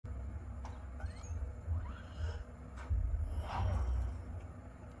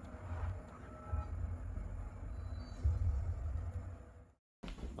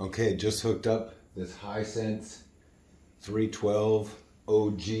Okay, just hooked up this HiSense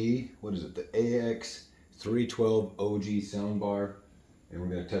AX312OG. What is it? The AX312OG soundbar. And we're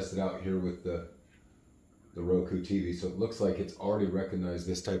going to test it out here with the ROKU TV. So it looks like it's already recognized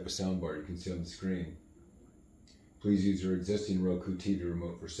this type of soundbar. You can see on the screen. Please use your existing ROKU TV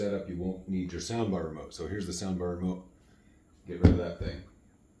remote for setup. You won't need your soundbar remote. So here's the soundbar remote. Get rid of that thing.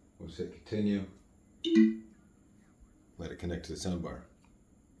 We'll just hit continue. Let it connect to the soundbar.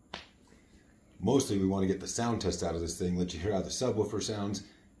 Mostly we want to get the sound test out of this thing, let you hear how the subwoofer sounds,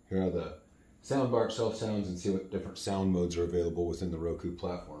 hear how the soundbar itself sounds, and see what different sound modes are available within the Roku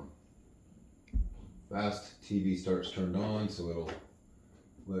platform. Fast TV starts turned on, so it'll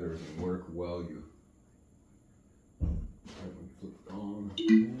let everything work while you flip it on.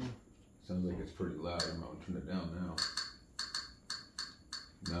 Okay. Sounds like it's pretty loud. I'm going to turn it down now.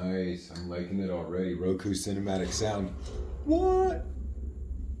 Nice, I'm liking it already. Roku cinematic sound. What?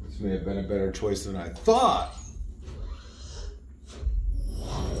 This may have been a better choice than I thought.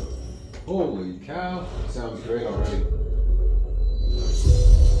 Holy cow, sounds great already.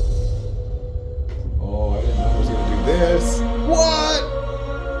 Oh, I didn't know I was going to do this. What?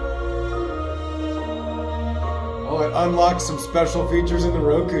 Oh, it unlocked some special features in the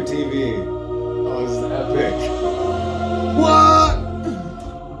Roku TV. Oh, this is epic. What?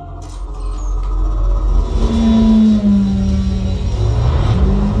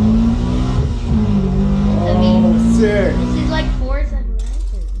 Sick. This is like Forza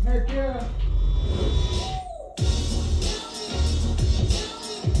Horizon. Heck yeah.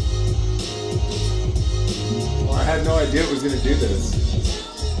 Oh, I had no idea it was going to do this.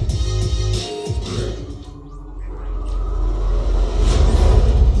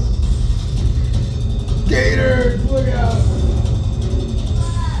 Gators, look out.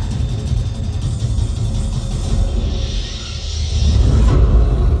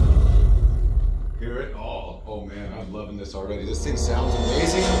 Oh man, I'm loving this already. This thing sounds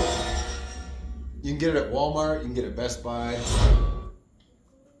amazing. You can get it at Walmart, you can get it at Best Buy.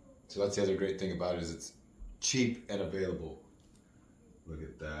 So that's the other great thing about it, is it's cheap and available. Look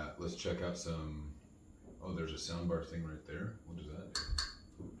at that. Let's check out some. Oh, there's a soundbar thing right there. What does that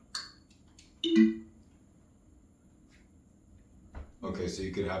do? Okay, so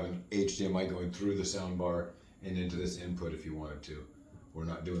you could have an HDMI going through the soundbar and into this input if you wanted to. We're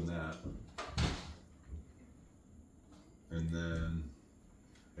not doing that. And then,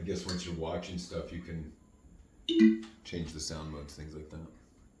 I guess once you're watching stuff, you can change the sound modes, things like that.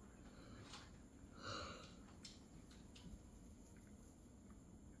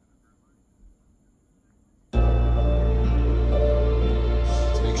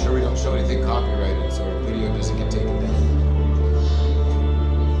 Let's make sure we don't show anything copyrighted so our video doesn't get taken down.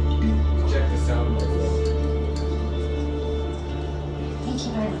 Check the sound modes out. Thank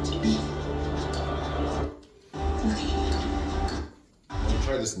you very much.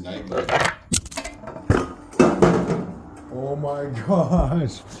 Try this night mode. Oh my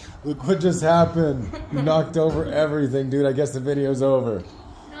gosh. Look what just happened. You knocked over everything, dude. I guess the video's over.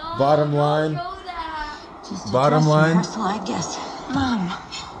 No, Bottom line. Just Bottom line. rehearsal, I guess. Mom,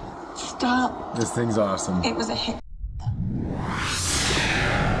 stop. This thing's awesome. It was a hit.